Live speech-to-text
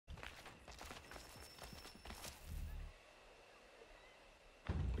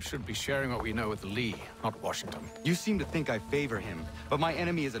We should be sharing what we know with Lee, not Washington. You seem to think I favor him, but my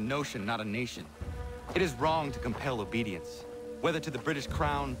enemy is a notion, not a nation. It is wrong to compel obedience, whether to the British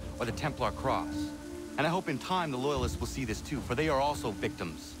Crown or the Templar Cross. And I hope in time the Loyalists will see this too, for they are also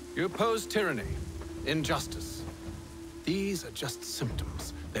victims. You oppose tyranny, injustice. These are just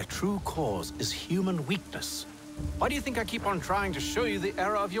symptoms. Their true cause is human weakness. Why do you think I keep on trying to show you the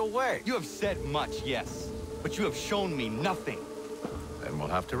error of your way? You have said much, yes, but you have shown me nothing. Then we'll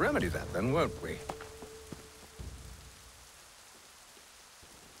have to remedy that then, won't we?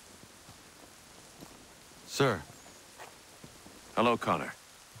 Sir. Hello, Connor.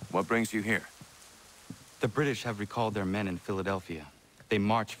 What brings you here? The British have recalled their men in Philadelphia. They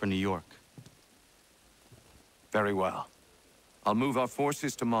march for New York. Very well. I'll move our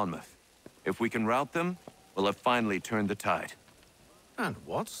forces to Monmouth. If we can rout them, we'll have finally turned the tide. And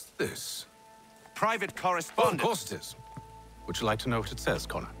what's this? Private Oh, correspondence! of course it is. Would you like to know what it says,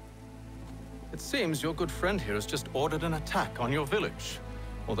 Connor? It seems your good friend here has just ordered an attack on your village.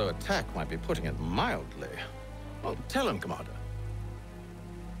 Although attack might be putting it mildly. Well, tell him, Commander.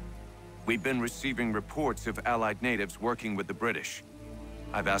 We've been receiving reports of Allied natives working with the British.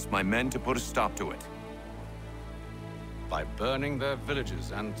 I've asked my men to put a stop to it. By burning their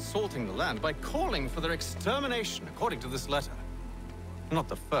villages and salting the land, by calling for their extermination, according to this letter. Not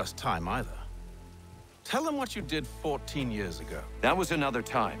the first time, either. Tell them what you did 14 years ago. That was another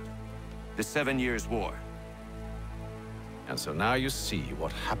time. The 7 Years' War. And so now you see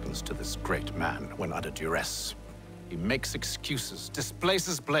what happens to this great man when under duress. He makes excuses,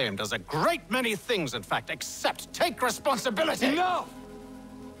 displaces blame, does a great many things, in fact, except take responsibility! Enough!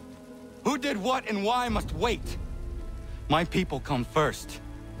 Who did what and why must wait. My people come first.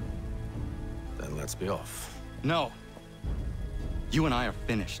 Then let's be off. No. You and I are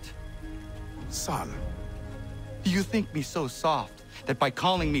finished. Son. You think me so soft that by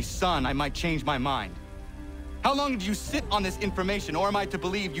calling me son, I might change my mind? How long did you sit on this information, or am I to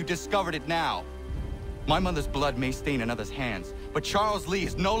believe you discovered it now? My mother's blood may stain another's hands, but Charles Lee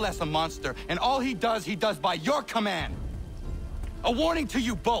is no less a monster, and all he does by your command. A warning to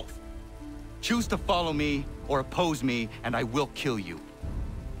you both. Choose to follow me or oppose me, and I will kill you.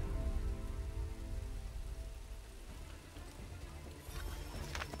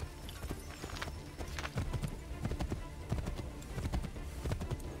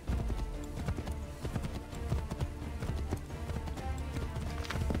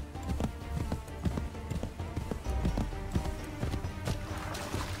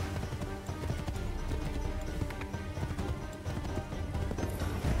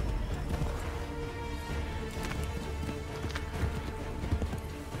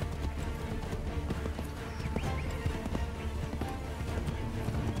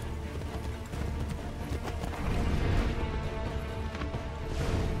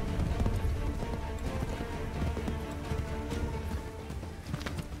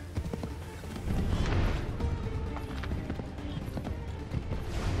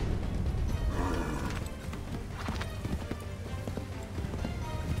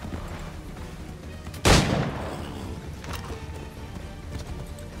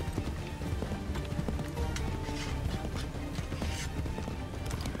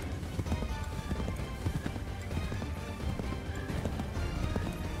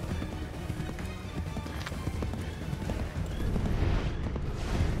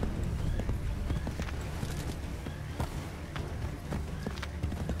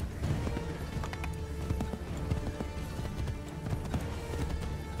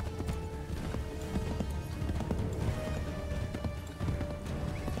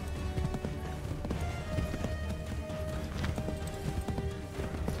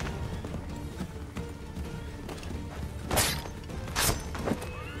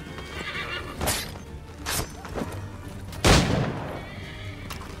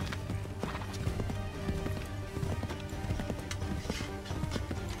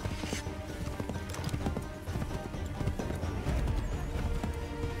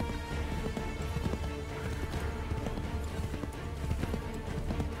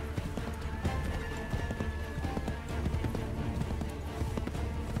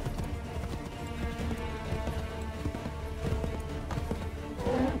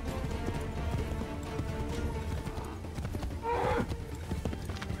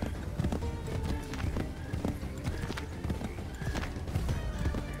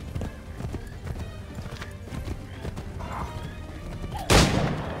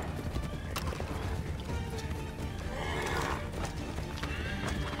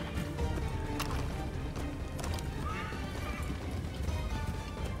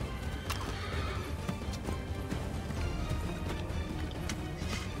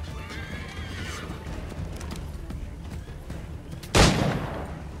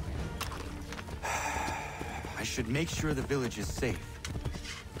 should make sure the village is safe.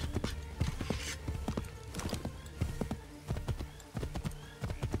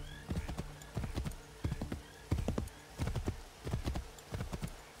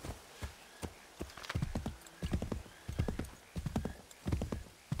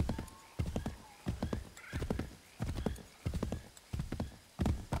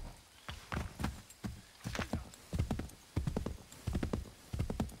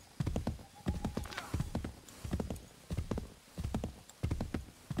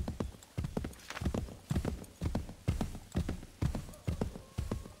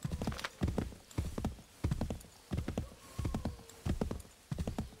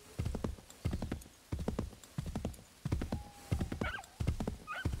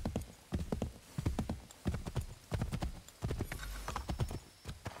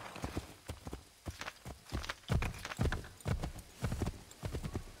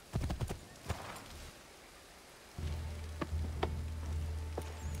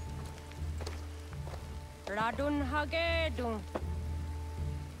 Radun hagedun.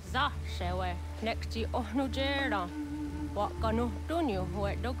 Za shewe nekti ohnujera. Wakanu dunyu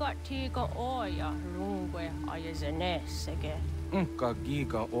we dogati ka oya rungwe ayazenesege. Ka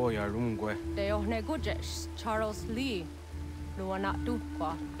giga oya rungwe. De ohne gujes Charles Lee. Luana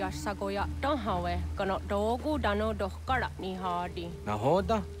tukwa yasagoya donhawe kano dogu dano dohkara ni hadi.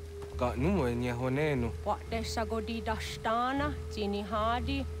 Nahoda? Ka numwe nyehonenu. Wa de sagodi dashtana tini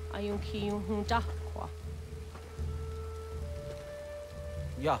hadi ayun kiyun hunta.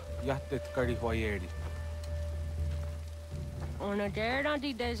 Ja, jättet kari hoyeri. Ona dera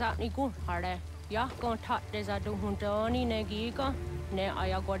di desa ni kun hare. Ja kon tat desa du hundani ne giga ne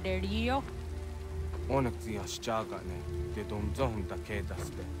ayago derio. Onneksi ja stjagane, te dom zohunta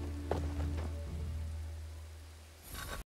kedaste.